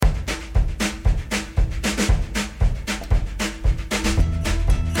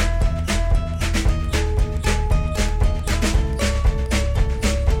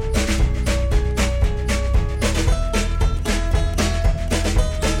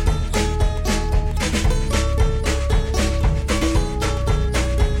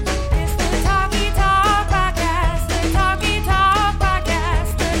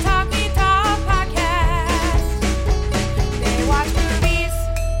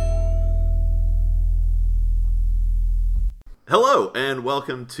Hello, and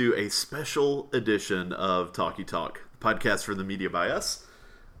welcome to a special edition of Talkie, the podcast for the media by us.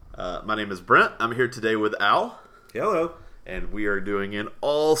 My name is Brent. I'm here today with Al. Hello. And we are doing an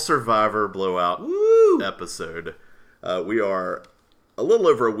all-Survivor blowout episode. We are a little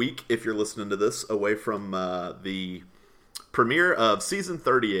over a week, if you're listening to this, away from the premiere of Season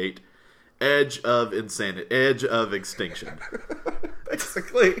 38, Edge of Extinction.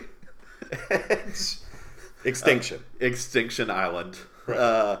 Basically. Extinction. Extinction Island.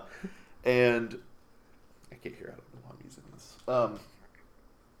 Right. And I can't hear. I don't know why I'm using this.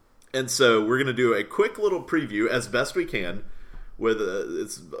 And so we're going to do a quick little preview as best we can.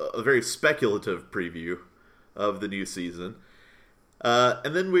 It's a very speculative preview of the new season.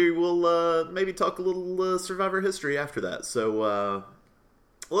 And then we will maybe talk a little Survivor history after that. So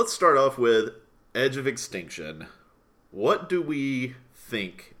let's start off with Edge of Extinction. What do we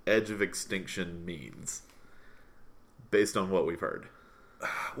think Edge of Extinction means? Based on what we've heard.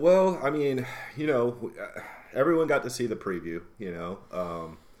 Well, I mean, everyone got to see the preview,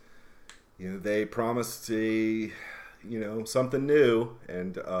 they promised something new,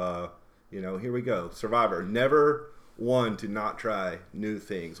 and, here we go. Survivor, never one to not try new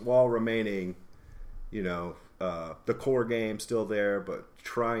things while remaining, the core game still there, but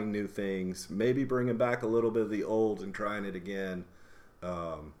trying new things, maybe bringing back a little bit of the old and trying it again.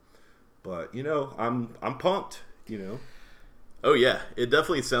 But, I'm pumped. Oh yeah, it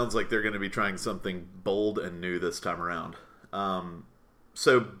definitely sounds like they're going to be trying something bold and new this time around.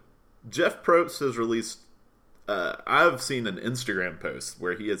 So Jeff Probst has released. I've seen an Instagram post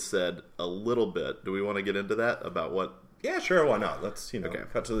where he has said a little bit. Do we want to get into that about what? Yeah, sure. Why not? Let's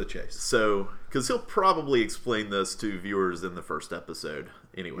cut to the chase. So, because he'll probably explain this to viewers in the first episode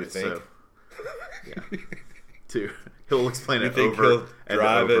anyway. You think? So, yeah. He'll explain it think over he'll and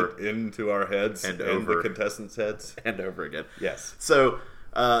drive over it into our heads and over the contestants' heads and over again. Yes. So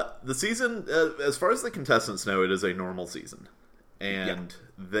the season, as far as the contestants know, it is a normal season, and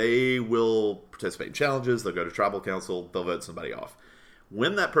they will participate in challenges. They'll go to tribal council. They'll vote somebody off.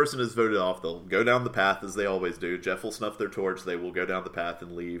 When that person is voted off, they'll go down the path as they always do. Jeff will snuff their torch. They will go down the path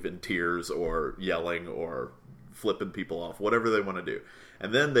and leave in tears or yelling or flipping people off, whatever they want to do.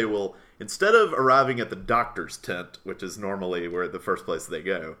 And then they will, instead of arriving at the doctor's tent, which is normally where the first place they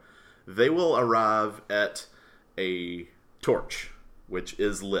go, they will arrive at a torch, which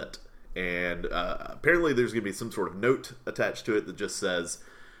is lit. And apparently there's going to be some sort of note attached to it that just says,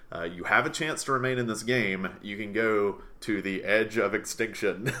 you have a chance to remain in this game. You can go to the edge of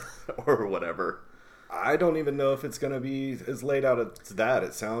extinction or whatever. I don't even know if it's going to be as laid out as that.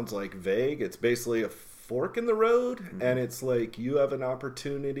 It sounds like vague. It's basically a fork in the road, and it's like you have an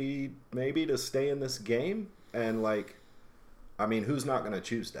opportunity maybe to stay in this game, and who's not going to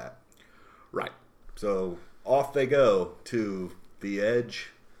choose that? Right. So off they go to the edge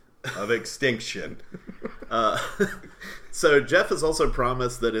of extinction. So Jeff has also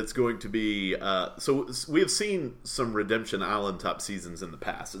promised that it's going to be so we have seen some Redemption Island type seasons in the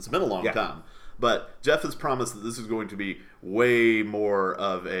past. It's been a long time. But Jeff has promised that this is going to be way more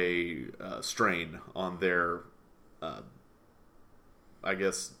of a strain on their, on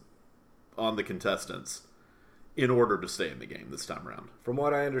the contestants in order to stay in the game this time around. From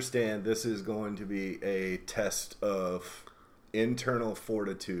what I understand, this is going to be a test of internal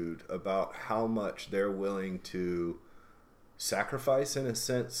fortitude about how much they're willing to sacrifice, in a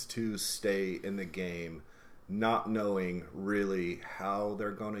sense, to stay in the game, not knowing really how they're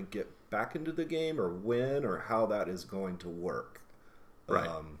going to get back into the game or when or how that is going to work. Right.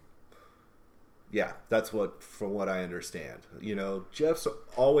 That's from what I understand. Jeff's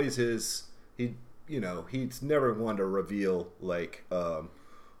always he's never one to reveal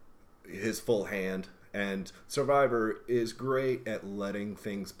his full hand, and Survivor is great at letting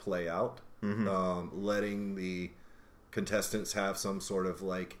things play out, letting the contestants have some sort of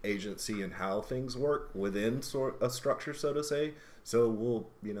agency in how things work within a structure, so to say. So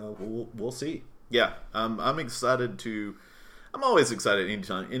we'll see. Yeah, I'm excited I'm always excited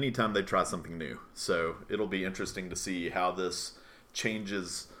anytime they try something new. So it'll be interesting to see how this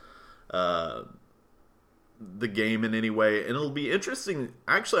changes the game in any way, and it'll be interesting.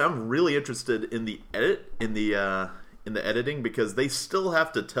 Actually, I'm really interested in the editing, because they still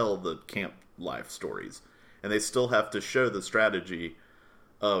have to tell the camp life stories, and they still have to show the strategy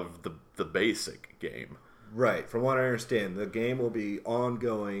of the basic game. Right. From what I understand, the game will be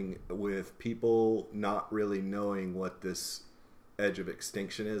ongoing with people not really knowing what this edge of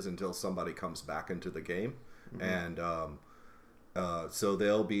extinction is until somebody comes back into the game. And so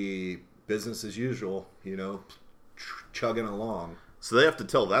they'll be business as usual, chugging along. So they have to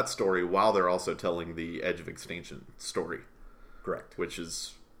tell that story while they're also telling the Edge of Extinction story. Correct. Which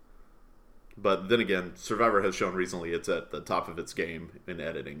is... But then again, Survivor has shown recently it's at the top of its game in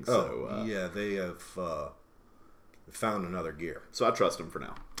editing. So, yeah, they have found another gear. So I trust them for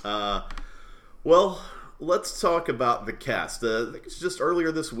now. Well, let's talk about the cast. I think it's just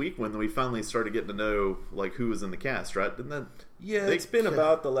earlier this week when we finally started getting to know like who was in the cast, right? Didn't that? Yeah, it's been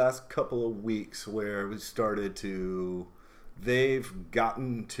about the last couple of weeks where we started to... They've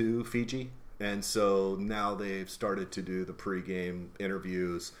gotten to Fiji, and so now they've started to do the pregame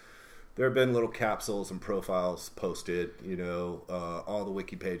interviews. There have been little capsules and profiles posted. All the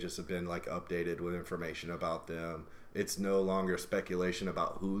wiki pages have been like updated with information about them. It's no longer speculation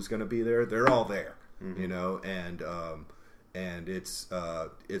about who's going to be there. They're all there, and it's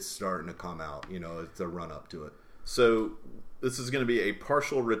starting to come out. It's a run up to it. So this is going to be a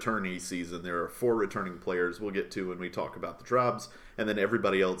partial returnee season. There are 4 returning players we'll get to when we talk about the tribes, and then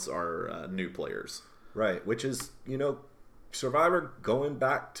everybody else are new players. Right, which is, Survivor going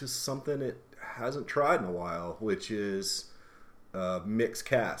back to something it hasn't tried in a while, which is a mixed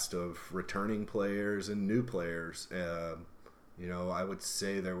cast of returning players and new players. I would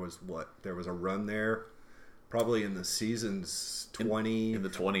say there was a run there, probably in the seasons 20. In the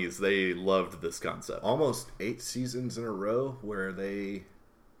 20s, they loved this concept. Almost 8 seasons in a row where they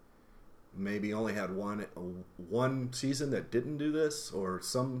maybe only had one season that didn't do this, or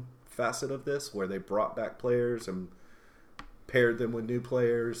some facet of this where they brought back players and paired them with new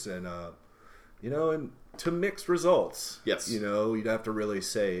players, and and to mixed results. Yes. You'd have to really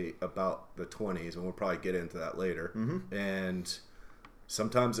say about the 20s, and we'll probably get into that later. Mm-hmm. And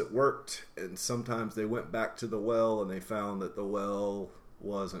sometimes it worked, and sometimes they went back to the well and they found that the well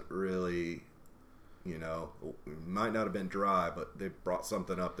wasn't really, might not have been dry, but they brought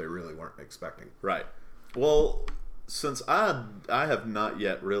something up they really weren't expecting. Right. Well, since I have not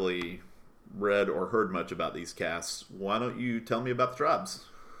yet really read or heard much about these casts, why don't you tell me about the tribes?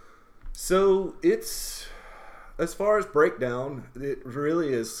 So it's, as far as breakdown, it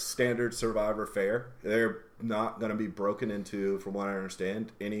really is standard Survivor fare. They're not going to be broken into, from what I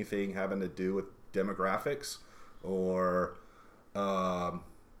understand, anything having to do with demographics or, there's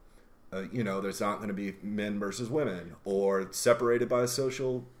not going to be men versus women or separated by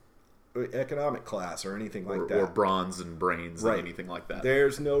social economic class or anything like that. Or bronze and brains, right. And anything like that.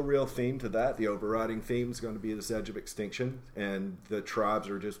 There's no real theme to that. The overriding theme is going to be this edge of extinction, and the tribes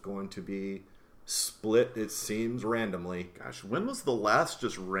are just going to be split, it seems, randomly. Gosh, when was the last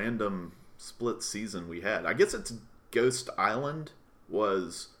just random split season we had? I guess it's Ghost Island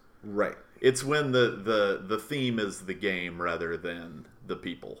was... Right. It's when the theme is the game rather than the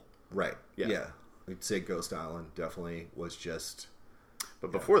people. Right. Yeah. I'd say Ghost Island definitely was just...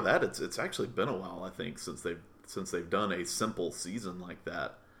 But before that, it's actually been a while, I think, since they've done a simple season like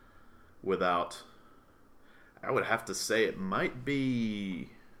that without... I would have to say it might be...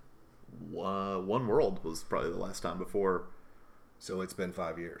 One World was probably the last time before. So it's been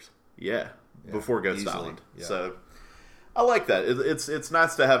 5 years. Yeah, before Ghost easily. Island. Yeah. So I like that. It's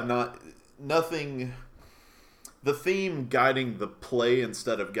nice to have nothing... The theme guiding the play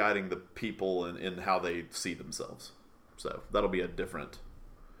instead of guiding the people in how they see themselves. So that'll be a different...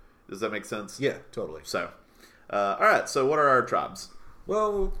 Does that make sense? Yeah, totally. So, all right. So what are our tribes?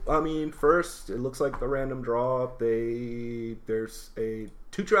 Well, first, it looks like the random draw. There's 2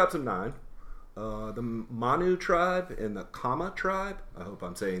 tribes of 9. The Manu tribe and the Kama tribe. I hope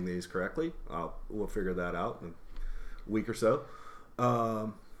I'm saying these correctly. We'll figure that out in a week or so.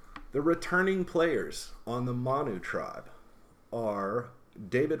 The returning players on the Manu tribe are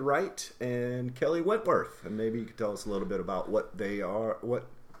David Wright and Kelly Wentworth. And maybe you could tell us a little bit about what they are,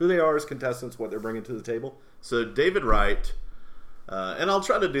 who they are as contestants, what they're bringing to the table. So David Wright, and I'll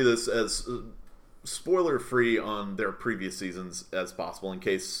try to do this as spoiler-free on their previous seasons as possible in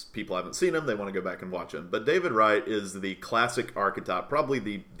case people haven't seen them, they want to go back and watch them. But David Wright is the classic archetype,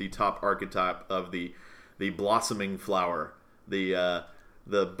 probably the top archetype of the blossoming flower, the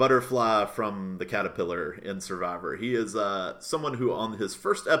butterfly from the caterpillar in Survivor. He is someone who on his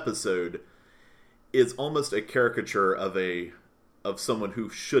first episode is almost a caricature of someone who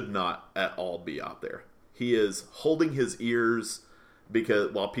should not at all be out there. He is holding his ears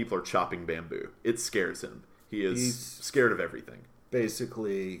while people are chopping bamboo. It scares him. He's scared of everything.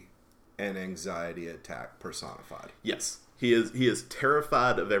 Basically an anxiety attack personified. Yes. He is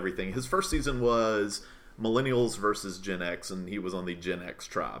terrified of everything. His first season was Millennials versus Gen X, and he was on the Gen X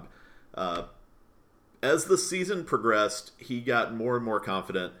tribe. As the season progressed, he got more and more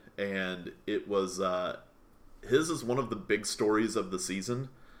confident, and it was his is one of the big stories of the season,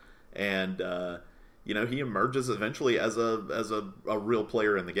 and he emerges eventually as a real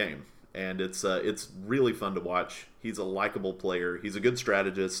player in the game. and it's really fun to watch. He's a likable player. He's a good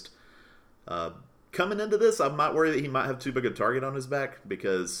strategist. Coming into this, I might worry that he might have too big a target on his back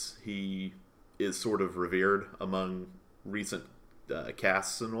because he is sort of revered among recent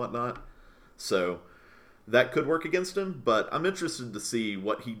casts and whatnot. So that could work against him, but I'm interested to see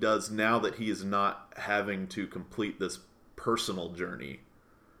what he does now that he is not having to complete this personal journey.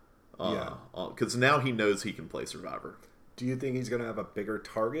 Because now he knows he can play Survivor. Do you think he's going to have a bigger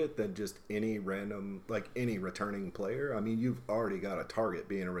target than just any random, like any returning player? I mean, you've already got a target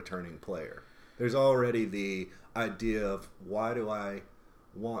being a returning player. There's already the idea of why do I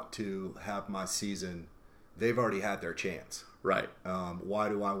want to have my season? They've already had their chance. Right. Why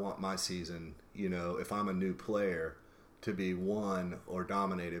do I want my season, if I'm a new player, to be won or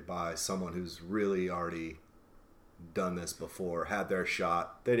dominated by someone who's really already done this before, had their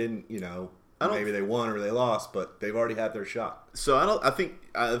shot. They didn't, maybe they won or they lost, but they've already had their shot. So I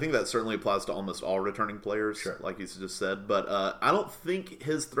think that certainly applies to almost all returning players, sure, like he's just said. But I don't think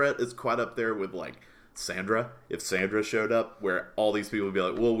his threat is quite up there with like Sandra. If Sandra showed up, where all these people would be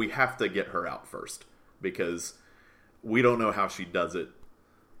like, well, we have to get her out first because we don't know how she does it.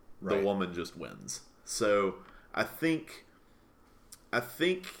 Right. The woman just wins. So I think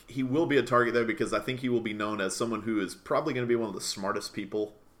he will be a target there because I think he will be known as someone who is probably going to be one of the smartest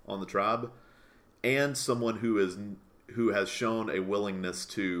people on the tribe, and someone who has shown a willingness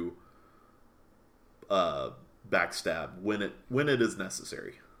to backstab when it is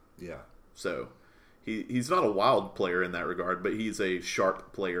necessary. Yeah. So he's not a wild player in that regard, but he's a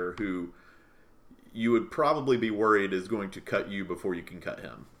sharp player who you would probably be worried is going to cut you before you can cut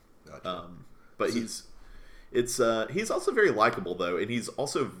him. Gotcha. But he's also very likable though, and he's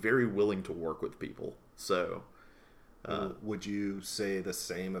also very willing to work with people. So would you say the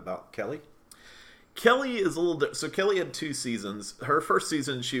same about Kelly? Kelly is a little so Kelly had 2 seasons. Her first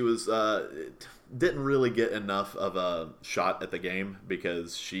season she was didn't really get enough of a shot at the game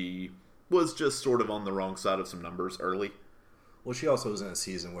because she was just sort of on the wrong side of some numbers early. Well, she also was in a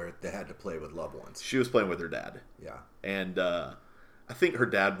season where they had to play with loved ones. She was playing with her dad. Yeah. And I think her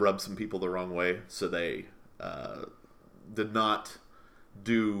dad rubbed some people the wrong way, so they did not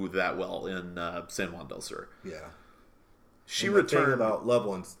do that well in San Juan del Sur. Yeah. She and returned. The thing about loved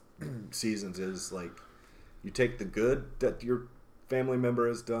ones seasons is like you take the good that your family member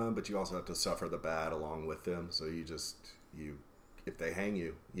has done, but you also have to suffer the bad along with them. So you if they hang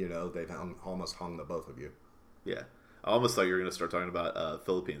you, they've almost hung the both of you. Yeah. I almost thought you were going to start talking about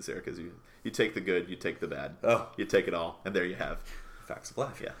Philippines there because you take the good, you take the bad. Oh. You take it all, and there you have. Facts of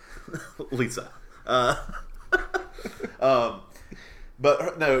life. Yeah. Lisa.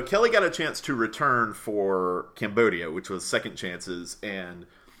 But no, Kelly got a chance to return for Cambodia, which was Second Chances, and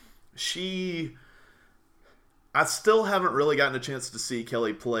I still haven't really gotten a chance to see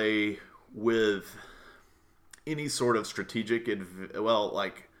Kelly play with any sort of strategic,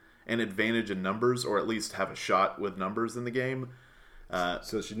 an advantage in numbers, or at least have a shot with numbers in the game.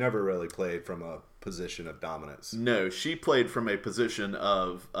 So she never really played from a position of dominance. No, she played from a position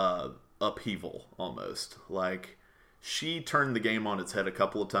of upheaval, almost. Like, she turned the game on its head a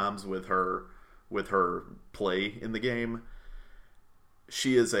couple of times with her play in the game.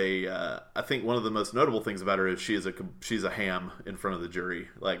 She is I think one of the most notable things about her is she's a ham in front of the jury.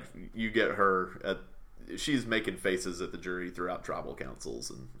 Like, you get her she's making faces at the jury throughout tribal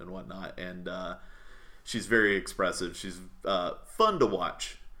councils and whatnot, and she's very expressive. She's fun to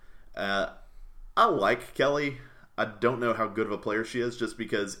watch. I like Kelly. I don't know how good of a player she is, just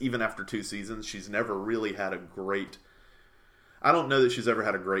because even after 2 seasons, she's never really had a great... I don't know that she's ever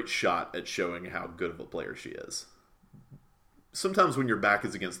had a great shot at showing how good of a player she is. Sometimes when your back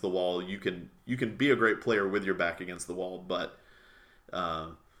is against the wall, you can be a great player with your back against the wall, but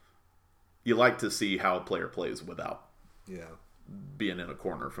you like to see how a player plays without being in a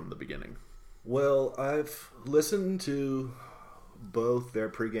corner from the beginning. Well, I've listened to both their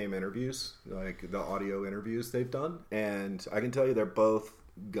pregame interviews, like the audio interviews they've done, and I can tell you they're both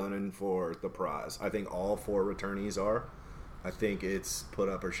gunning for the prize. I think all 4 returnees are. I think it's put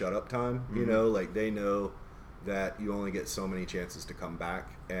up or shut up time. Mm-hmm. Like they know that you only get so many chances to come back,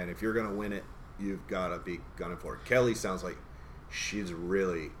 and if you're going to win it, you've got to be gunning for it. Kelly sounds like she's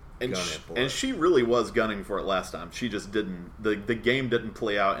really gunning for it. And she really was gunning for it last time. She just didn't... The game didn't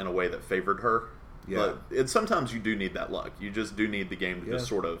play out in a way that favored her. Yeah. And sometimes you do need that luck. You just do need the game to just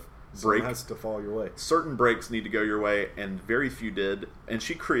sort of break. Something has to fall your way. Certain breaks need to go your way, and very few did. And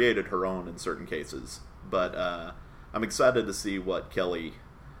she created her own in certain cases. But I'm excited to see what Kelly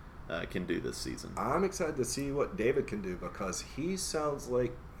can do this season. I'm excited to see what David can do, because he sounds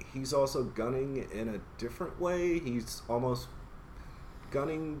like he's also gunning in a different way. He's almost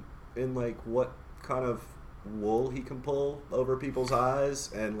gunning in like what kind of wool he can pull over people's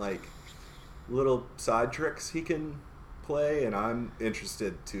eyes and like little side tricks he can play, and I'm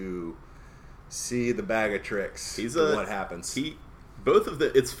interested to see the bag of tricks. What happens.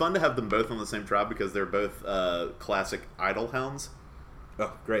 It's fun to have them both on the same tribe because they're both classic idle hounds.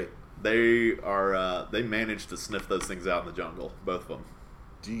 Oh, great. They are. They managed to sniff those things out in the jungle, both of them.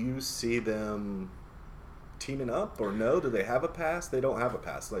 Do you see them teaming up, or no? Do they have a past? They don't have a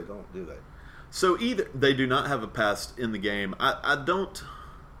past. They don't, do they? So either they do not have a past in the game. I don't.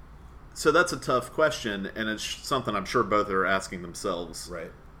 So that's a tough question, and it's something I'm sure both are asking themselves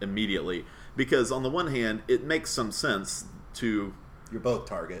right immediately. Because on the one hand, it makes some sense to you're both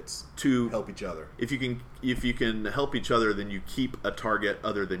targets to help each other. If you can help each other, then you keep a target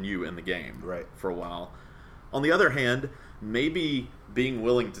other than you in the game right for a while. On the other hand, maybe being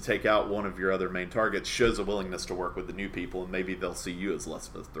willing to take out one of your other main targets shows a willingness to work with the new people, and maybe they'll see you as less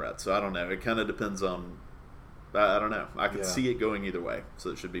of a threat. So I don't know. It kind of depends on. I don't know. I can see it going either way,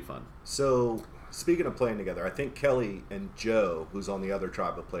 so it should be fun. So speaking of playing together, I think Kelly and Joe, who's on the other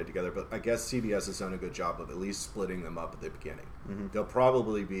tribe, have played together, but I guess CBS has done a good job of at least splitting them up at the beginning. Mm-hmm. They'll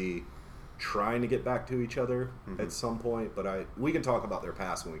probably be trying to get back to each other at some point, but we can talk about their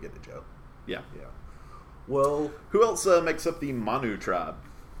past when we get to Joe. Yeah. Well, who else makes up the Manu tribe?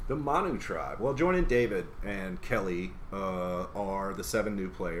 The Manu tribe. Well, joining David and Kelly are the 7 new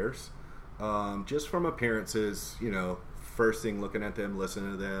players. Just from appearances, first thing looking at them,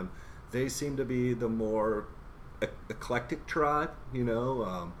 listening to them, they seem to be the more eclectic tribe,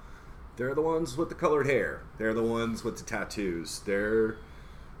 They're the ones with the colored hair. They're the ones with the tattoos. They're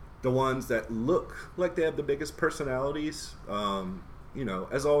the ones that look like they have the biggest personalities.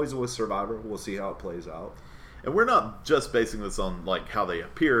 As always with Survivor, we'll see how it plays out. And we're not just basing this on like how they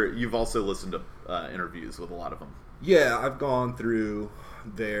appear. You've also listened to interviews with a lot of them. Yeah, I've gone through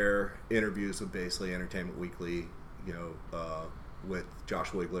their interviews with basically Entertainment Weekly, with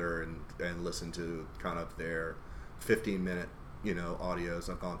Josh Wigler and listened to kind of their 15-minute, audios.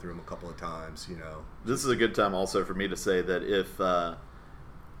 I've gone through them a couple of times, This is a good time also for me to say that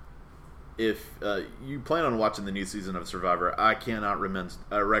if you plan on watching the new season of Survivor, I cannot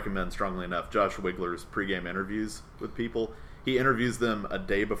recommend strongly enough Josh Wigler's pregame interviews with people. He interviews them a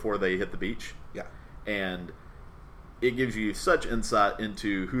day before they hit the beach. Yeah. And it gives you such insight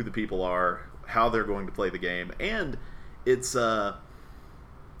into who the people are, how they're going to play the game, and it's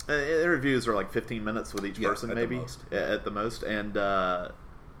interviews are like 15 minutes with each person, maybe at the most, and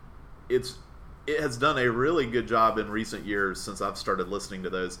it has done a really good job in recent years since I've started listening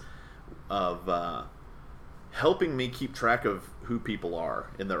to those of helping me keep track of who people are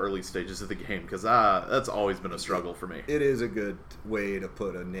in the early stages of the game, because that's always been a struggle for me. It is a good way to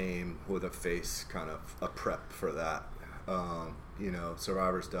put a name with a face, kind of a prep for that.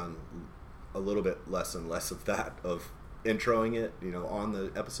 Survivor's done a little bit less and less of that, of introing it, on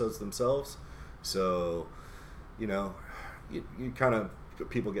the episodes themselves. So, you kind of,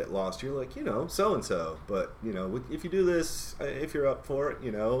 people get lost. You're like, so-and-so. But, if you do this, if you're up for it,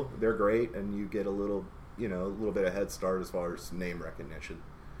 they're great, and you get a little bit of head start as far as name recognition.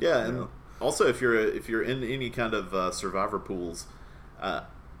 Yeah, and also if you're in any kind of Survivor pools,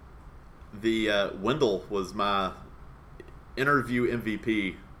 the Wendell was my interview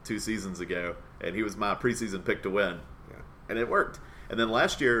MVP 2 seasons ago, and he was my preseason pick to win. Yeah. And it worked. And then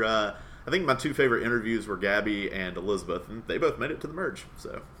last year, I think my 2 favorite interviews were Gabby and Elizabeth, and they both made it to the merge.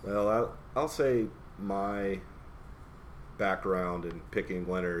 So, well, I'll say my background in picking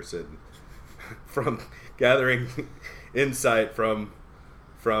winners and from gathering insight from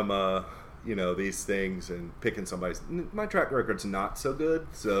these things and picking somebody's. My track record's not so good,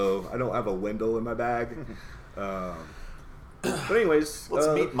 so I don't have a Wendell in my bag. But anyways, let's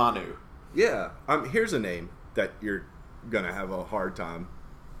meet Manu. Yeah, here's a name that you're gonna have a hard time,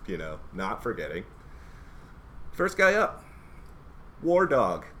 not forgetting. First guy up, War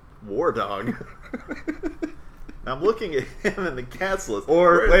Dog. War Dog. I'm looking at him in the cast list.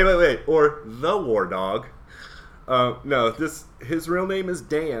 Or wait, or the War Dog. No, his real name is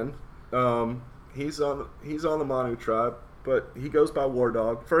Dan. He's on the Manu tribe, but he goes by War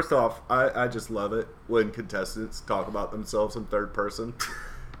Dog. First off, I just love it when contestants talk about themselves in third person.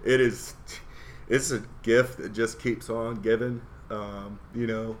 It's a gift that just keeps on giving.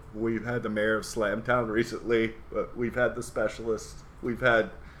 We've had the mayor of Slamtown recently, but we've had the specialist. We've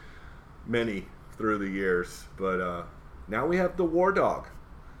had many through the years, but now we have the War Dog.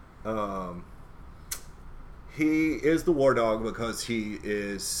 He is the War Dog because he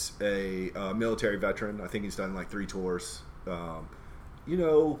is a military veteran. I think he's done like 3 tours.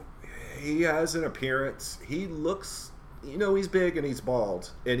 He has an appearance. He looks he's big and he's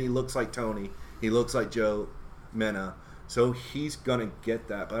bald and he looks like Tony. He looks like Joe Mena. So he's gonna get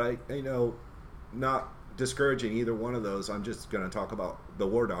that. But not discouraging either one of those. I'm just gonna talk about the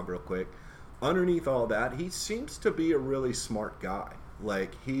War Dog real quick. Underneath all that, he seems to be a really smart guy.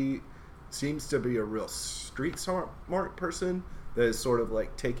 Like, he seems to be a real street smart person that is sort of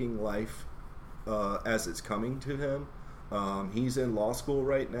like taking life as it's coming to him. He's in law school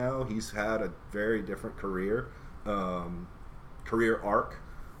right now. He's had a very different career arc.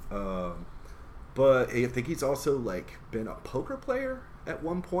 But I think he's also like been a poker player at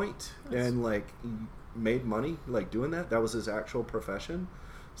one point, and like he made money like doing that. That was his actual profession.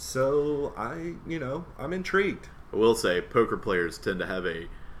 So I'm intrigued. I will say poker players tend to have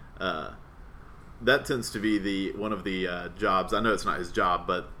that tends to be one of the jobs. I know it's not his job,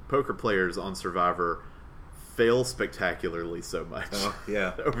 but poker players on Survivor fail spectacularly so much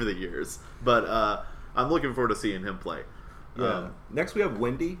over the years. But I'm looking forward to seeing him play. Yeah. Next we have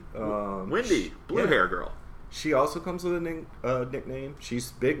Wendy. Wendy, blue hair girl. She also comes with a nickname.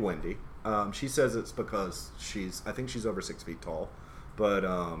 She's Big Wendy. She says it's because I think she's over 6 feet tall, but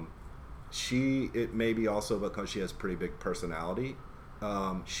it may be also because she has pretty big personality.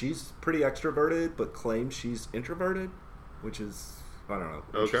 She's pretty extroverted, but claims she's introverted, which is, I don't know,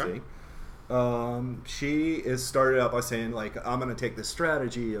 interesting. She is started out by saying, like, I'm going to take the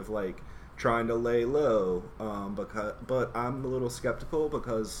strategy of, like, trying to lay low, but I'm a little skeptical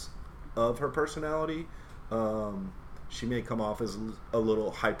because of her personality. She may come off as a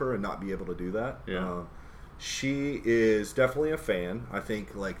little hyper and not be able to do that. Yeah. She is definitely a fan. I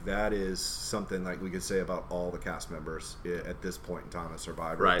think like that is something like we could say about all the cast members at this point in time of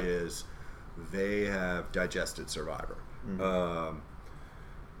Survivor. Right. Is they have digested Survivor. Mm-hmm.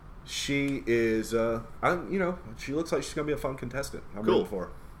 She is, she looks like she's gonna be a fun contestant. I'm rooting for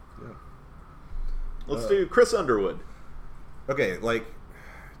her. Yeah. Let's do Chris Underwood. Okay, like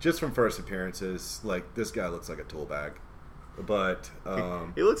just from first appearances, like this guy looks like a tool bag, but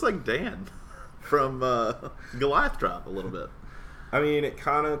he looks like Dan from Goliath Tribe a little bit. I mean, it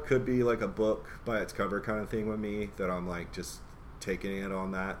kind of could be like a book by its cover kind of thing with me, that I'm like just taking it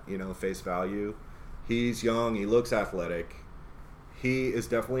on that, face value. He's young. He looks athletic. He is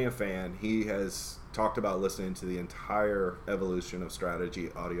definitely a fan. He has talked about listening to the entire Evolution of Strategy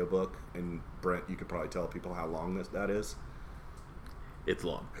audiobook. And Brent, you could probably tell people how long that is. It's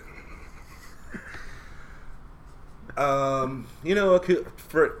long.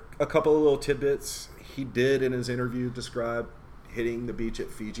 For a couple of little tidbits, he did in his interview describe hitting the beach at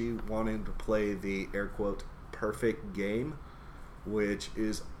Fiji, wanting to play the air quote perfect game, which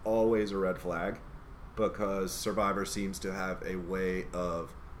is always a red flag because Survivor seems to have a way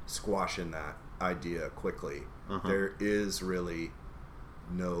of squashing that idea quickly. Uh-huh. There is really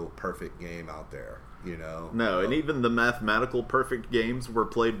no perfect game out there, No, and even the mathematical perfect games were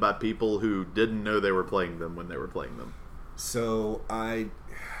played by people who didn't know they were playing them when they were playing them. So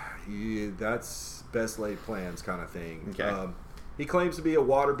that's best laid plans kind of thing. Okay. He claims to be a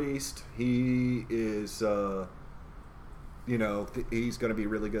water beast. He is, he's going to be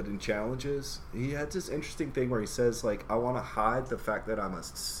really good in challenges. He had this interesting thing where he says, like, I want to hide the fact that I'm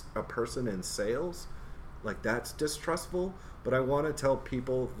a person in sales. Like, that's distrustful. But I want to tell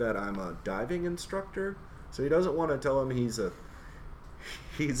people that I'm a diving instructor. So he doesn't want to tell them he's a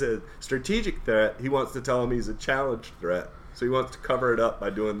strategic threat. He wants to tell them he's a challenge threat. So he wants to cover it up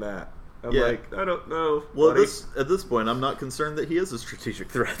by doing that. I'm like, I don't know. Well, at this point, I'm not concerned that he is a strategic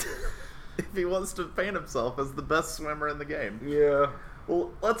threat. If he wants to paint himself as the best swimmer in the game. Yeah.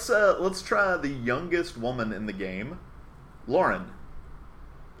 Well, let's try the youngest woman in the game, Lauren.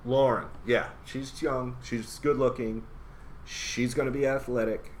 Yeah. She's young. She's good looking. She's going to be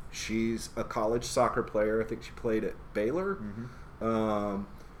athletic. She's a college soccer player. I think she played at Baylor. Mm-hmm.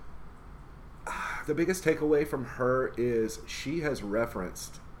 The biggest takeaway from her is she has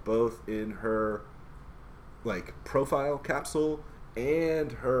referenced both in her like profile capsule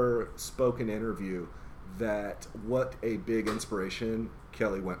and her spoken interview that what a big inspiration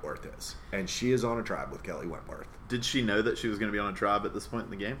Kelly Wentworth is. And she is on a tribe with Kelly Wentworth. Did she know that she was going to be on a tribe at this point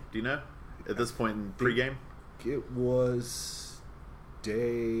in the game? Do you know? At this point in pregame? It was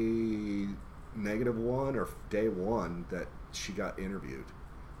day -1 or day 1 that she got interviewed.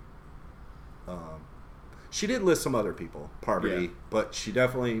 She did list some other people, Parvati, but she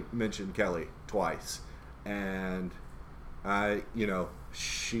definitely mentioned Kelly twice. And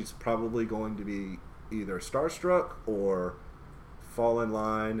she's probably going to be either starstruck or fall in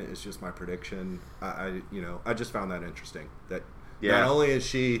line is just my prediction. I just found that interesting. That not only is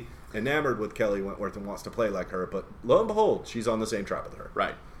she enamored with Kelly Wentworth and wants to play like her, but lo and behold, she's on the same tribe with her.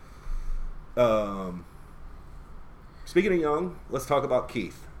 Right. Speaking of young, let's talk about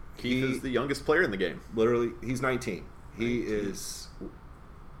Keith. Keith is the youngest player in the game. Literally, he's 19. He is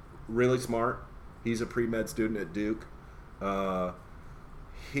really smart. He's a pre-med student at Duke.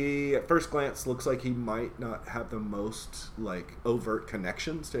 He, at first glance, looks like he might not have the most like overt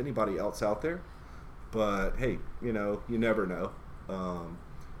connections to anybody else out there. But hey, you never know.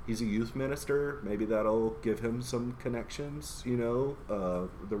 He's a youth minister. Maybe that'll give him some connections. The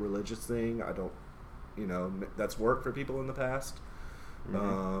religious thing. I don't. That's worked for people in the past.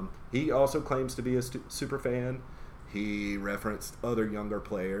 Mm-hmm. He also claims to be a super fan. He referenced other younger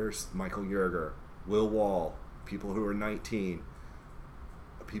players, Michael Yerger, Will Wall, people who are 19,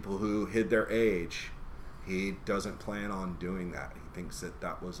 people who hid their age. He doesn't plan on doing that. He thinks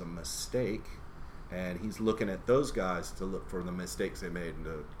that was a mistake, and he's looking at those guys to look for the mistakes they made and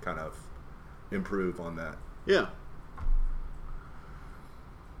to kind of improve on that. Yeah.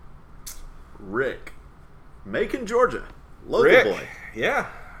 Rick. Macon, Georgia. Local boy. Yeah,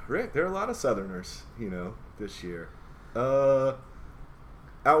 Rick. There are a lot of Southerners, this year.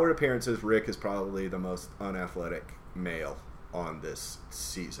 Outward appearances, Rick is probably the most unathletic male on this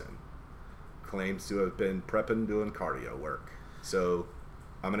season. Claims to have been prepping, doing cardio work. So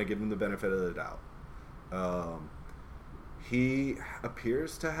I'm going to give him the benefit of the doubt. He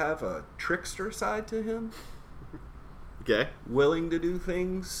appears to have a trickster side to him. Okay. Willing to do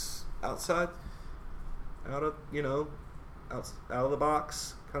things outside, out of the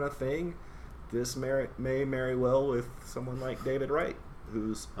box kind of thing. This may marry well with someone like David Wright,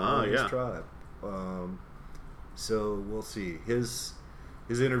 who's on his tribe. So we'll see. His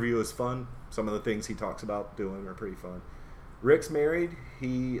interview is fun. Some of the things he talks about doing are pretty fun. Rick's married.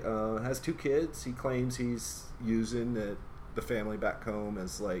 He has 2 kids. He claims he's using the family back home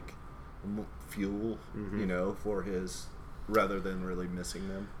as like fuel, for his, rather than really missing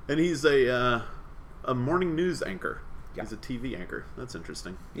them. And he's a morning news anchor. Yeah. He's a TV anchor. That's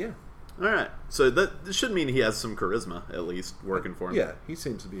interesting. Yeah. All right. So that should mean he has some charisma, at least, working for him. Yeah, he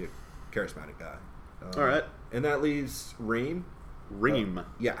seems to be a charismatic guy. All right. And that leaves Reem. Reem.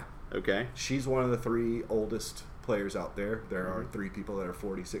 Yeah. Okay. She's one of the 3 oldest players out there. There are 3 people that are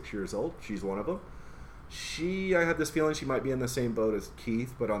 46 years old. She's one of them. I have this feeling she might be in the same boat as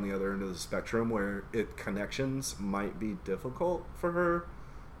Keith, but on the other end of the spectrum, where connections might be difficult for her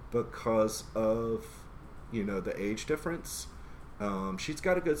because of, the age difference. She's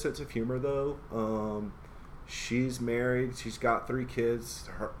got a good sense of humor, though. She's married. She's got 3 kids.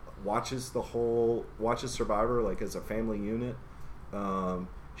 Watches Survivor like as a family unit.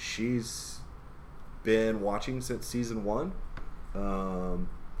 She's been watching since season 1.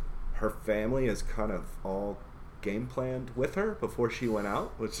 Her family is kind of all game planned with her before she went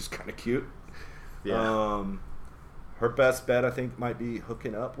out, which is kind of cute. Yeah. Her best bet, I think, might be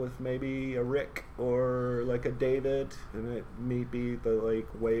hooking up with maybe a Rick or like a David, and it may be the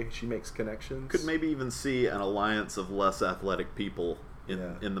way she makes connections. Could maybe even see an alliance of less athletic people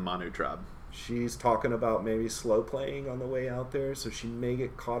in the Manu tribe. She's talking about maybe slow playing on the way out there, so she may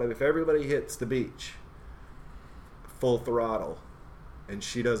get caught up. If everybody hits the beach full throttle, and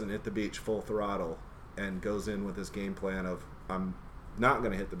she doesn't hit the beach full throttle, and goes in with this game plan of, I'm not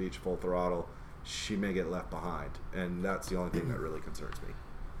going to hit the beach full throttle, she may get left behind, and that's the only thing that really concerns me.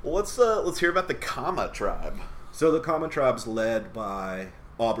 Well, let's hear about the Kama tribe. So the Kama tribe's led by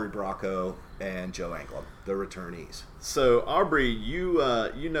Aubrey Bracco and Joe Anglem, the returnees. So Aubrey, you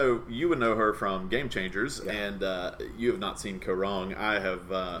would know her from Game Changers, and you have not seen Korong. I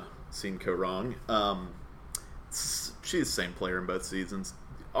have seen Korong. She's the same player in both seasons.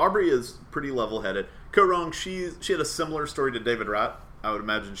 Aubrey is pretty level-headed. Korong, she had a similar story to David Wright. I would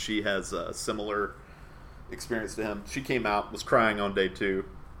imagine she has a similar experience to him. She came out, was crying on day 2,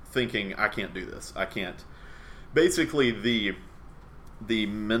 thinking, I can't do this. I can't. Basically, the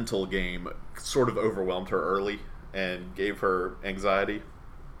mental game sort of overwhelmed her early and gave her anxiety.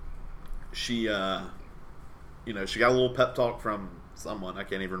 She, she got a little pep talk from someone, I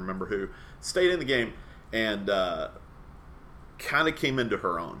can't even remember who, stayed in the game and kind of came into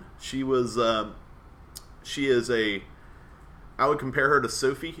her own. She is I would compare her to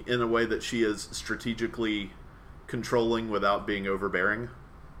Sophie in a way that she is strategically controlling without being overbearing.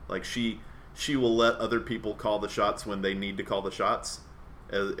 Like she will let other people call the shots when they need to call the shots,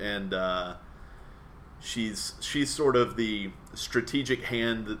 and she's sort of the strategic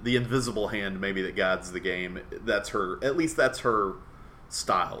hand, the invisible hand maybe that guides the game. That's her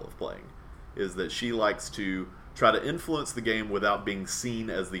style of playing, is that she likes to try to influence the game without being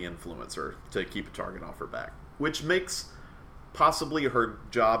seen as the influencer to keep a target off her back, which makes possibly her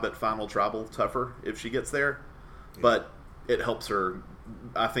job at Final Tribal tougher if she gets there, but it helps her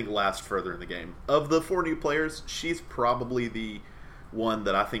I think, last further in the game. Of the 4 new players, she's probably the one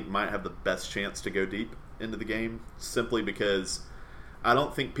that I think might have the best chance to go deep into the game, simply because I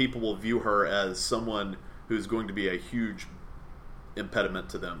don't think people will view her as someone who's going to be a huge impediment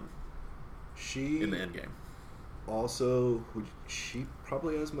to them in the end game. Also, she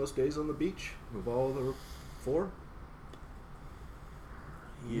probably has most days on the beach of all the 4.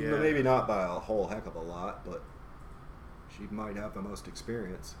 Yeah, maybe not by a whole heck of a lot, but she might have the most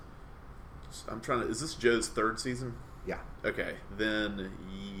experience. I'm trying to. Is this Joe's 3rd season? Yeah. Okay, then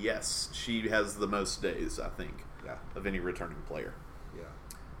yes, she has the most days, I think, of any returning player. Yeah.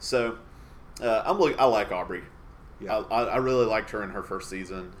 So, I like Aubrey. Yeah. I really liked her in her first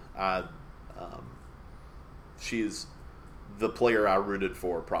season. She's the player I rooted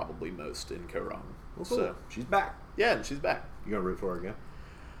for probably most in Korong. Well, cool. So she's back. Yeah, and she's back. You gonna root for her again?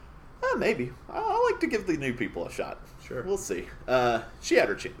 Maybe. I like to give the new people a shot. Sure. We'll see. She had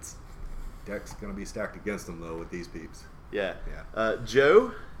her chance. Deck's gonna be stacked against them though with these peeps. Yeah. Yeah.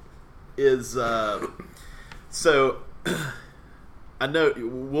 Joe is so. I know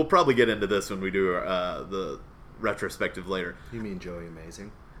we'll probably get into this when we do the retrospective later. You mean Joey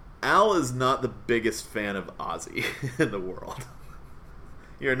Amazing? Al is not the biggest fan of Ozzy in the world.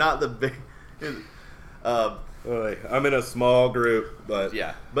 You're not the big. I'm in a small group, but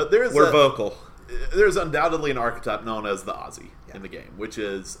yeah, but we're vocal. There's undoubtedly an archetype known as the Ozzy in the game, which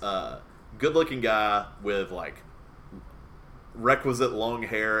is a good-looking guy with like requisite long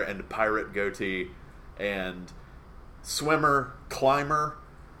hair and pirate goatee, and swimmer, climber.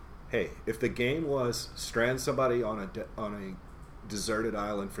 Hey, if the game was strand somebody on a deserted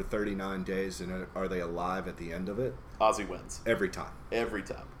island for 39 days and are they alive at the end of it, Ozzy wins every time. Every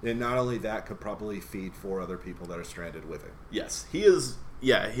time. And not only that, could probably feed 4 other people that are stranded with him. Yes, he is.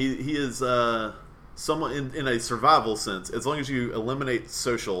 Yeah, he is someone in a survival sense. As long as you eliminate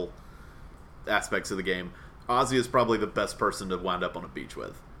social aspects of the game, Ozzy is probably the best person to wind up on a beach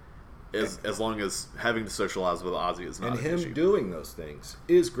with. As long as having to socialize with Ozzy is not an issue. And him issue. doing those things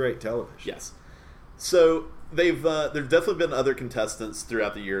is great television. Yes. So there've definitely been other contestants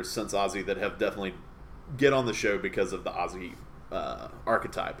throughout the years since Ozzy that have definitely get on the show because of the Ozzy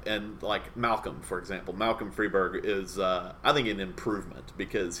archetype. And like Malcolm, for example. Malcolm Freeberg is, I think, an improvement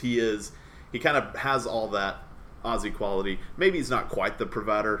because he kind of has all that Ozzy quality. Maybe he's not quite the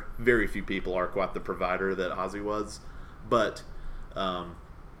provider. Very few people are quite the provider that Ozzy was. But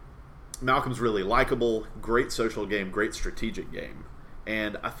Malcolm's really likable, great social game, great strategic game.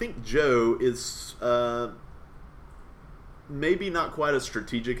 And I think Joe is maybe not quite as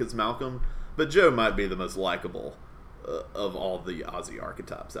strategic as Malcolm, but Joe might be the most likable of all the Ozzy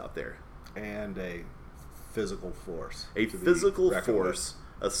archetypes out there. And a physical force. A physical force,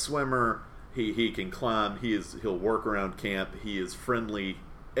 a swimmer. He can climb. He'll work around camp. He is friendly.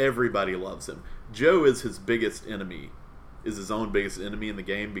 Everybody loves him. Joe is his biggest enemy, is his own biggest enemy in the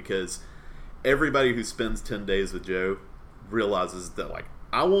game because everybody who spends 10 days with Joe realizes that, like,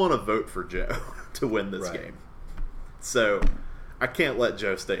 I want to vote for Joe to win this game. So I can't let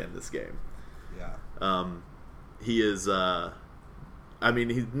Joe stay in this game. Yeah. He is,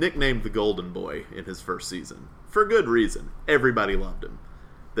 he's nicknamed the Golden Boy in his first season. For good reason. Everybody loved him.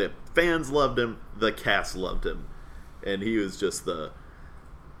 The fans loved him. The cast loved him. And he was just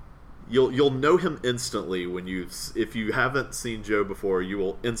You'll know him instantly if you haven't seen Joe before, you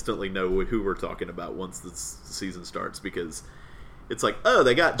will instantly know who we're talking about once the season starts because it's like, oh,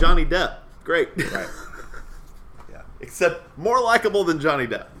 they got Johnny Depp. Great. Right. Yeah. Except more likable than Johnny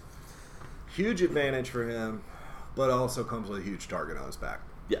Depp. Huge advantage for him, but also comes with a huge target on his back.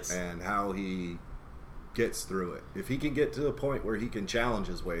 Yes. And how he gets through it. If he can get to the point where he can challenge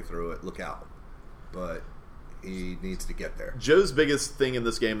his way through it, look out. But he needs to get there. Joe's biggest thing in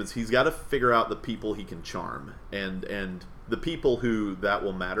this game is he's got to figure out the people he can charm and the people who that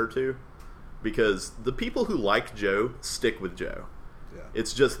will matter to, because the people who like Joe stick with Joe. Yeah.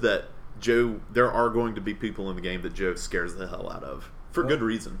 It's just that there are going to be people in the game that Joe scares the hell out of for good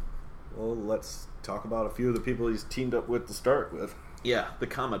reason. Well, let's talk about a few of the people he's teamed up with to start with. Yeah, the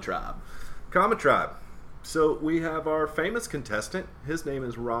Kama Tribe. Kama Tribe. So we have our famous contestant. His name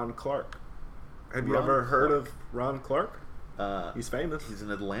is Ron Clark. Have you ever heard of Ron Clark? He's famous. He's an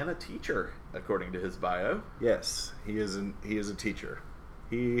Atlanta teacher, according to his bio. Yes, he is a teacher.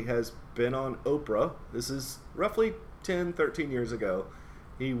 He has been on Oprah. This is roughly 10, 13 years ago.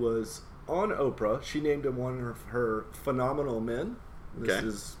 He was on Oprah. She named him one of her phenomenal men. This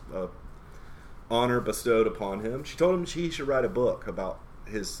is an honor bestowed upon him. She told him he should write a book about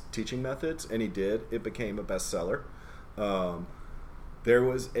his teaching methods, and he did. It became a bestseller. There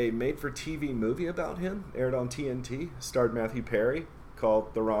was a made-for-TV movie about him, aired on TNT, starred Matthew Perry,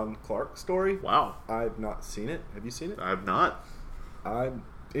 called The Ron Clark Story. Wow. I've not seen it. Have you seen it? I have not. I'm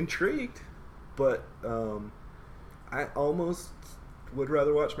intrigued, but I almost would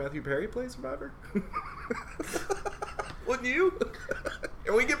rather watch Matthew Perry play Survivor. Wouldn't you?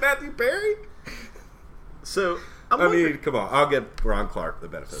 Can we get Matthew Perry? So, I mean, come on. I'll give Ron Clark the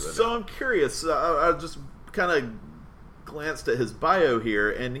benefit of it. So I'm curious. I just kind of glanced at his bio here,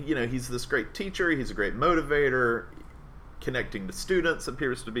 and he's this great teacher. He's a great motivator. Connecting to students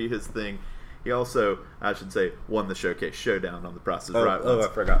appears to be his thing. He also, I should say, won the Showcase Showdown on the Process Right ones. I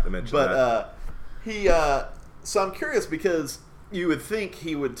forgot to mention that. But so I'm curious because you would think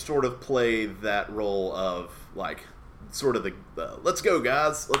he would sort of play that role of like sort of the let's go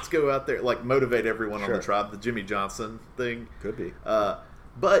guys, let's go out there, like motivate everyone on the tribe, the Jimmy Johnson thing. Could be.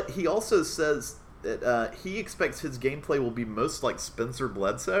 But he also says that he expects his gameplay will be most like Spencer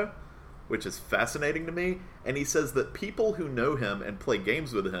Bledsoe, which is fascinating to me. And he says that people who know him and play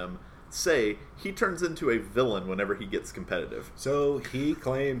games with him say he turns into a villain whenever he gets competitive. So he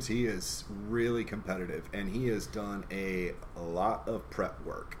claims he is really competitive, and he has done a lot of prep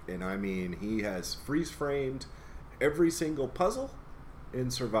work. And I mean, he has freeze-framed every single puzzle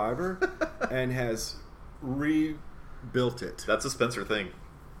in Survivor and has rebuilt it. That's a Spencer thing.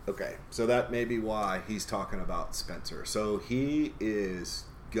 Okay, so that may be why he's talking about Spencer. So he is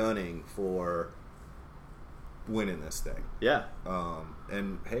gunning for winning this thing. Yeah.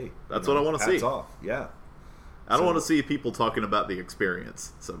 And hey, that's what I want to see. Hats off. Yeah. I don't want to see people talking about the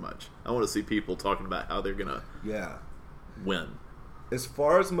experience so much. I want to see people talking about how they're gonna win. As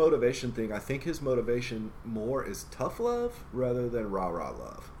far as motivation thing, I think his motivation more is tough love rather than rah-rah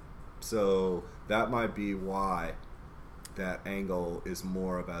love. So that might be why that angle is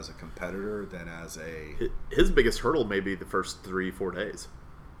more of as a competitor than as a... His biggest hurdle may be the first 3-4 days.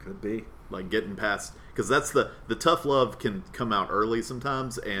 Could be. Like getting past... Because that's the tough love can come out early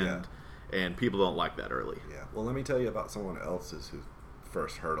sometimes, and people don't like that early. Yeah. Well, let me tell you about someone else's whose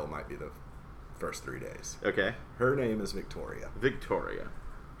first hurdle might be the first 3 days. Okay. Her name is Victoria. Victoria.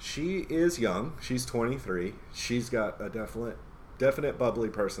 She is young. She's 23. She's got a definite bubbly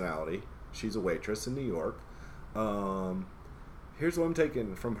personality. She's a waitress in New York. Here's what I'm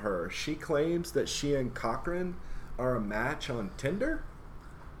taking from her. She claims that she and Cochran are a match on Tinder.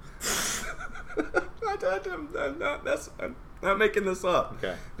 I'm not making this up.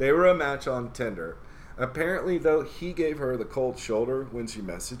 Okay. They were a match on Tinder. Apparently, though, he gave her the cold shoulder when she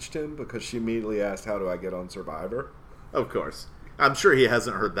messaged him because she immediately asked, "How do I get on Survivor?" Of course. I'm sure he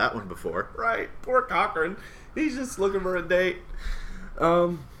hasn't heard that one before. Right. Poor Cochran. He's just looking for a date.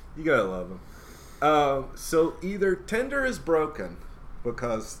 You gotta love him. So either Tinder is broken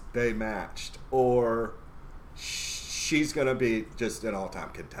because they matched, or she's going to be just an all-time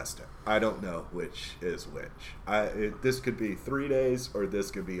contestant. I don't know which is which. This could be 3 days, or this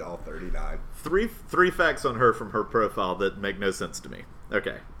could be all 39. Three facts on her from her profile that make no sense to me.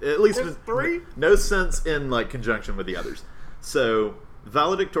 Okay. At least There's three? No sense in like conjunction with the others. So,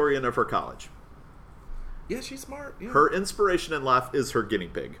 valedictorian of her college. Yeah, she's smart. Yeah. Her inspiration in life is her guinea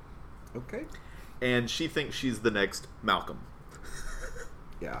pig. Okay. And she thinks she's the next Malcolm.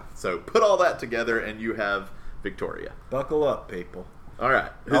 Yeah. So put all that together and you have Victoria. Buckle up, people. All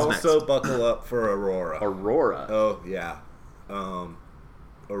right. Who's also next? Buckle up for Aurora. Aurora. Oh, yeah.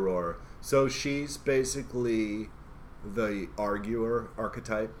 Aurora. So she's basically the arguer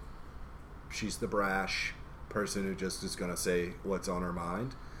archetype. She's the brash person who just is going to say what's on her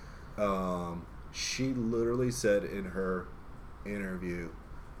mind. She literally said in her interview,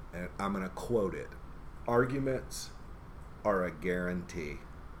 and I'm going to quote it, "Arguments are a guarantee."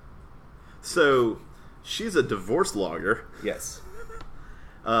 So she's a divorce lawyer. Yes.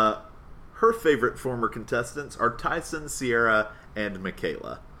 Her favorite former contestants are Tyson, Sierra, and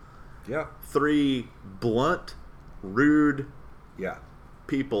Michaela. Yeah. 3 blunt, rude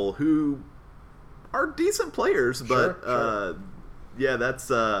people who are decent players, but sure. Yeah, that's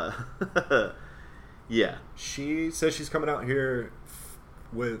yeah. She says she's coming out here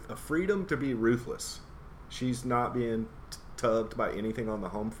with a freedom to be ruthless. She's not being tugged by anything on the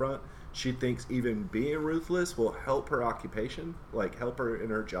home front. She thinks even being ruthless will help her occupation, like help her in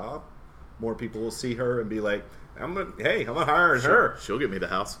her job. More people will see her and be like, I'm gonna hire her. She'll get me the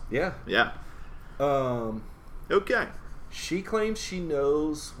house. Yeah. Yeah. Okay. She claims she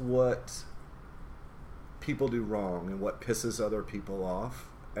knows what people do wrong and what pisses other people off,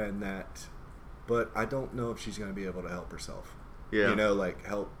 and that, but I don't know if she's going to be able to help herself. Yeah. You know, like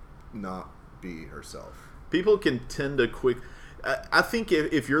help not be herself. People can tend to I think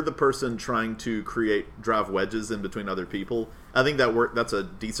if you're the person trying to drive wedges in between other people, I think that's a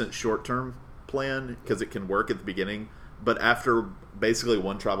decent short-term plan because it can work at the beginning. but after basically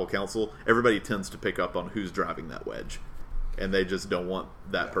one tribal council, everybody tends to pick up on who's driving that wedge, and they just don't want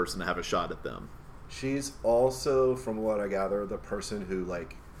that person to have a shot at them. She's also, from what I gather, the person who,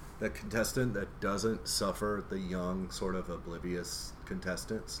 like, the contestant that doesn't suffer the young, sort of oblivious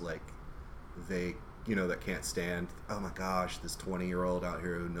contestants, like, they, you know, that can't stand, oh my gosh, this 20-year-old out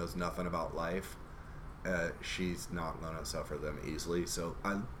here who knows nothing about life. She's not going to suffer them easily. So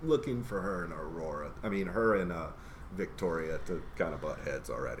I'm looking for her and her and Victoria to kind of butt heads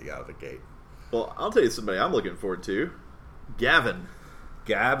already out of the gate. Well, I'll tell you somebody I'm looking forward to. Gavin.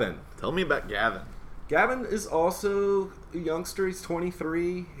 Tell me about Gavin. Gavin is also a youngster. He's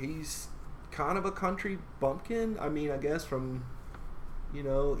 23. He's kind of a country bumpkin. I mean, I guess from, you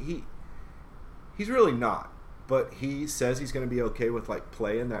know, he's really not. But he says he's going to be okay with, like,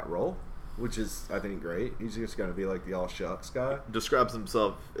 playing that role, which is, I think, great. He's just going to be, like, the all-shucks guy. Describes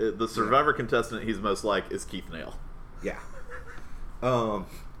himself, the Survivor contestant he's most like is Keith Nail. Yeah.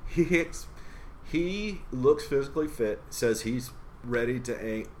 He looks physically fit, says he's ready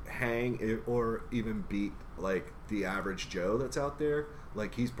to hang or even beat, like, the average Joe that's out there.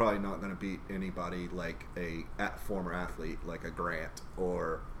 Like, he's probably not going to beat anybody like a former athlete like a Grant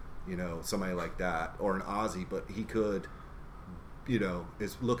or, you know, somebody like that, or an Ozzy, but he could, you know,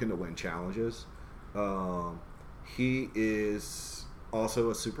 is looking to win challenges. He is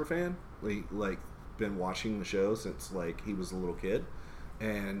also a super fan. Like, been watching the show since, like, he was a little kid,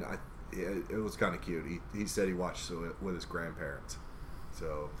 and it was kind of cute. He said he watched it with his grandparents.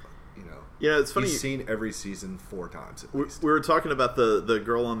 So, you know. Yeah, it's funny. He's seen every season 4 times at least. We were talking about the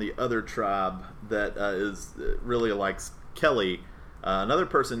girl on the other tribe that really likes Kelly. Another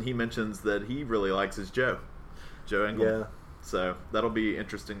person he mentions that he really likes is Joe Engel. Yeah. So that'll be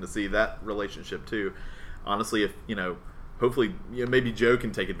interesting to see that relationship too. Honestly, if, you know, hopefully, you know, maybe Joe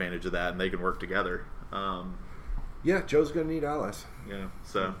can take advantage of that and they can work together. Yeah, Joe's gonna need allies. Yeah.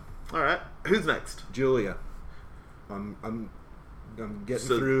 So, all right, who's next? Julia. I'm getting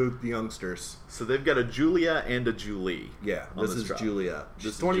through the youngsters. So they've got a Julia and a Julie. Yeah, this is tribe. Julia. This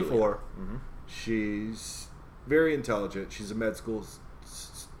She's is 24. Julia. Mm-hmm. She's very intelligent. She's a med school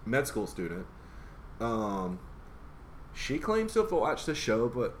student. She claims to have watched the show,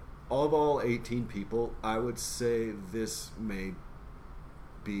 but of all 18 people, I would say this may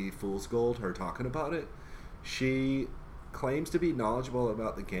be fool's gold, her talking about it. She claims to be knowledgeable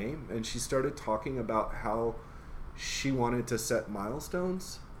about the game, and she started talking about how she wanted to set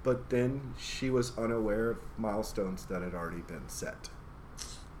milestones, but then she was unaware of milestones that had already been set.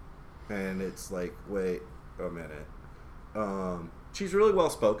 And it's like, wait a minute. She's really well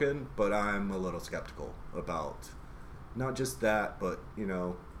spoken, but I'm a little skeptical about not just that, but you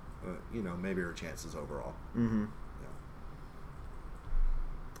know, maybe her chances overall. Mm-hmm.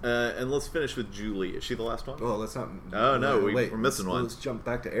 Yeah. And let's finish with Julie. Is she the last one? Oh, let's not. Oh no, we're missing one. Let's jump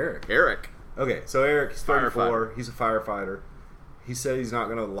back to Eric. Okay, so Eric, he's 34. He's a firefighter. He said he's not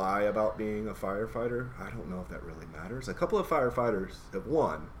going to lie about being a firefighter. I don't know if that really matters. A couple of firefighters have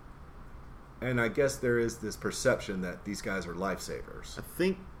won. And I guess there is this perception that these guys are lifesavers.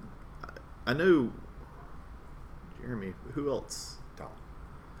 I know Jeremy. Who else? Tom.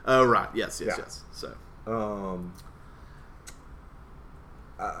 Oh, right. Yes. So,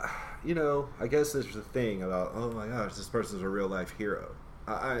 you know, I guess there's a thing about, oh my gosh, this person's a real life hero.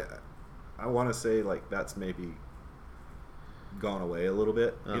 I want to say, like, that's maybe gone away a little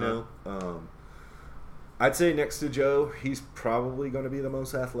bit, you know? I'd say next to Joe, he's probably going to be the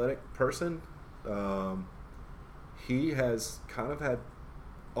most athletic person. He has kind of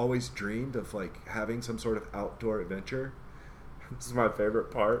always dreamed of, like, having some sort of outdoor adventure. This is my favorite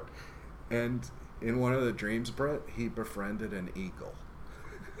part. And in one of the dreams, Brett, he befriended an eagle.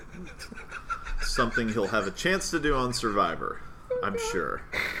 Something he'll have a chance to do on Survivor, I'm sure.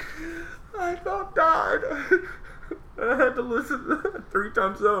 I about died. I had to listen to that 3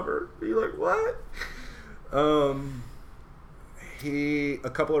 times over. Be like, what? A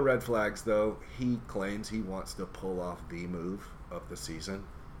couple of red flags, though. He claims he wants to pull off the move of the season.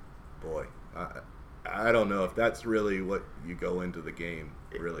 Boy, I don't know if that's really what you go into the game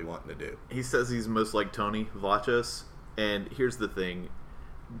really wanting to do. He says he's most like Tony Vlachos, and here's the thing.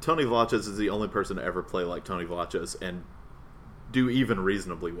 Tony Vlachos is the only person to ever play like Tony Vlachos and do even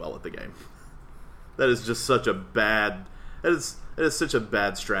reasonably well at the game. That is just such a bad... That is such a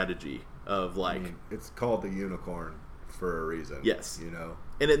bad strategy of, like... I mean, it's called the unicorn for a reason. Yes. You know?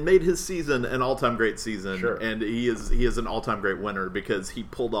 And it made his season an all-time great season. Sure. And he is an all-time great winner because he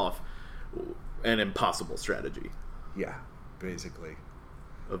pulled off an impossible strategy. Yeah, basically.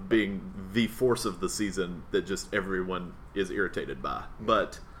 Of being the force of the season that just everyone is irritated by.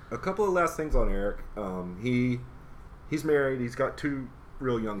 But... A couple of last things on Eric. he's married. He's got 2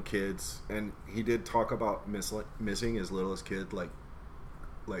 real young kids, and he did talk about missing his littlest kid, like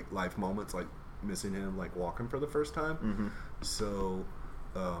life moments, like missing him, like walking for the first time. Mm-hmm. So,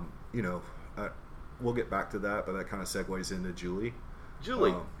 we'll get back to that, but that kind of segues into Julie.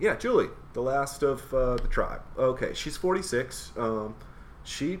 Julie. Julie, the last of the tribe. Okay, she's 46.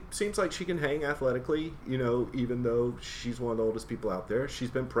 She seems like she can hang athletically, even though she's one of the oldest people out there.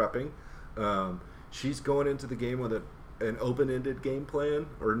 She's been prepping. She's going into the game with an open-ended game plan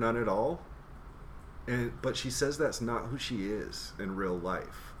or none at all. But she says that's not who she is in real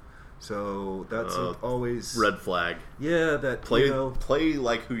life. So that's always red flag. Yeah, that play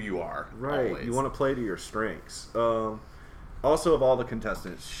like who you are. Right, always. You want to play to your strengths. Also, of all the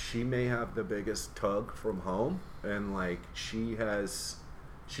contestants, she may have the biggest tug from home, and she's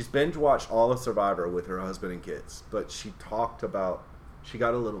binge watched all of Survivor with her husband and kids. But she got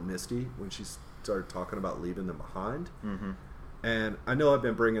a little misty when she started talking about leaving them behind. Mm-hmm. And I know I've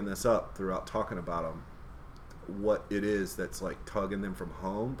been bringing this up throughout talking about them, what it is that's like tugging them from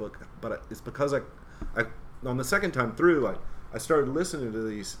home, but it's because I on the second time through, I started listening to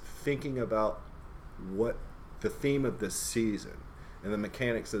these, thinking about what the theme of this season and the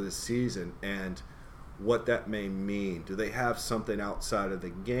mechanics of this season and what that may mean. Do they have something outside of the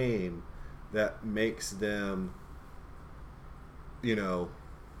game that makes them,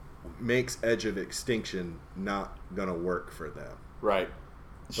 makes Edge of Extinction not gonna work for them? Right.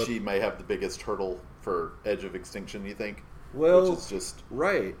 She may have the biggest hurdle for Edge of Extinction, you think? Well, which is just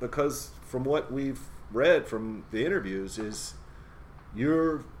right, because from what we've read from the interviews is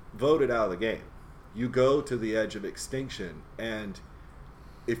you're voted out of the game. You go to the Edge of Extinction, and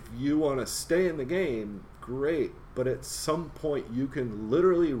if you want to stay in the game, great, but at some point you can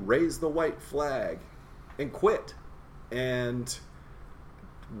literally raise the white flag and quit. And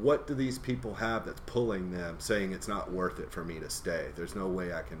what do these people have that's pulling them, saying it's not worth it for me to stay? There's no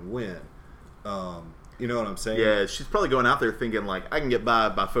way I can win. You know what I'm saying? Yeah, she's probably going out there thinking, like, I can get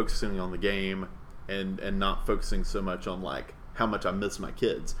by focusing on the game and not focusing so much on, like, how much I miss my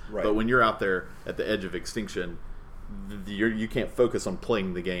kids. Right. But when you're out there at the edge of extinction, you can't focus on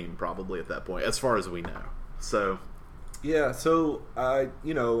playing the game probably at that point, as far as we know. So... Yeah, so if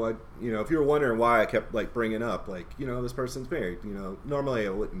you were wondering why I kept bringing up this person's married, normally I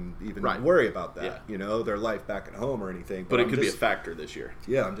wouldn't even worry about that, their life back at home or anything. But it could be a factor this year.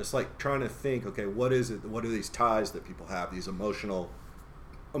 Yeah, I'm just trying to think, okay, what is it? What are these ties that people have? These emotional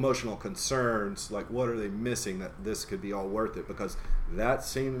concerns, what are they missing that this could be all worth it? Because that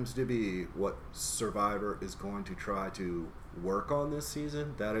seems to be what Survivor is going to try to work on this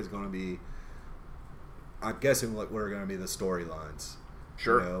season. That is going to be, I'm guessing, what are going to be the storylines.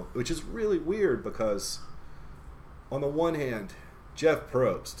 Sure. Which is really weird because, on the one hand, Jeff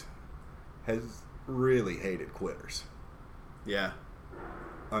Probst has really hated quitters. Yeah.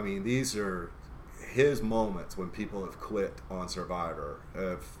 I mean, these are his moments when people have quit on Survivor.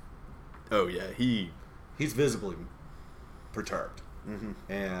 Oh, yeah. He's visibly perturbed. Mm-hmm.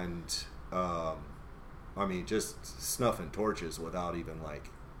 And, just snuffing torches without even,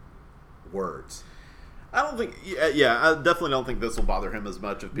 words. I don't think. Yeah, I definitely don't think this will bother him as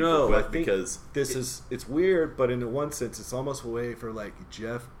much if people quit, because it's weird, but in one sense, it's almost a way for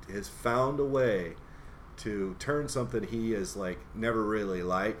Jeff has found a way to turn something he has never really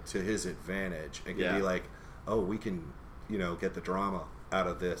liked to his advantage, and can be oh, we can get the drama out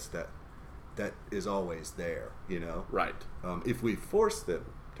of this that is always there, Right. If we force them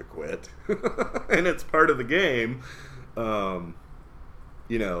to quit, and it's part of the game,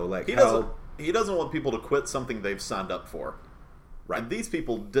 He doesn't want people to quit something they've signed up for. Right. And these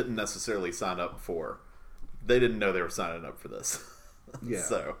people didn't necessarily sign up for. They didn't know they were signing up for this. Yeah.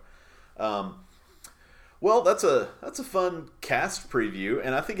 So, well, that's a fun cast preview,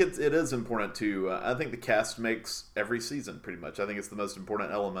 and I think it is important to. I think the cast makes every season pretty much. I think it's the most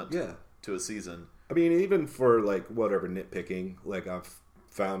important element. To a season. I mean, even for whatever nitpicking, I've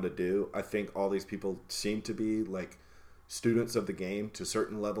found to do, I think all these people seem to be students of the game to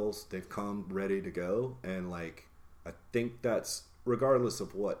certain levels. They've come ready to go, and I think that's regardless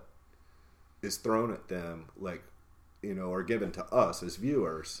of what is thrown at them, or given to us as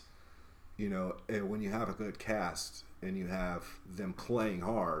viewers, and when you have a good cast and you have them playing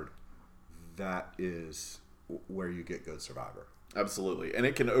hard, that is where you get good Survivor. Absolutely. And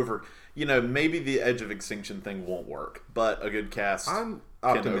it can maybe the Edge of Extinction thing won't work, but a good cast can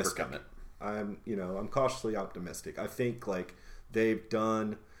overcome it. I'm cautiously optimistic. I think they've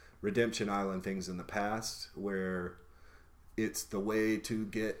done Redemption Island things in the past where it's the way to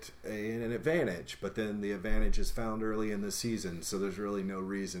get an advantage, but then the advantage is found early in the season, so there's really no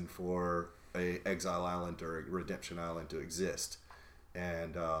reason for a Exile Island or a Redemption Island to exist.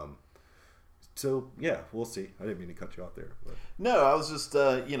 And so, yeah, we'll see. I didn't mean to cut you off there. But. No, I was just,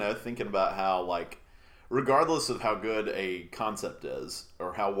 thinking about how, like, regardless of how good a concept is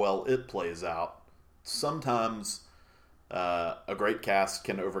or how well it plays out, sometimes a great cast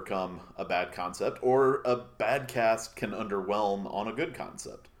can overcome a bad concept, or a bad cast can underwhelm on a good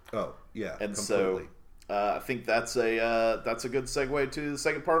concept. Oh, yeah, and completely. So I think that's a good segue to the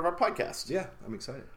second part of our podcast. Yeah, I'm excited.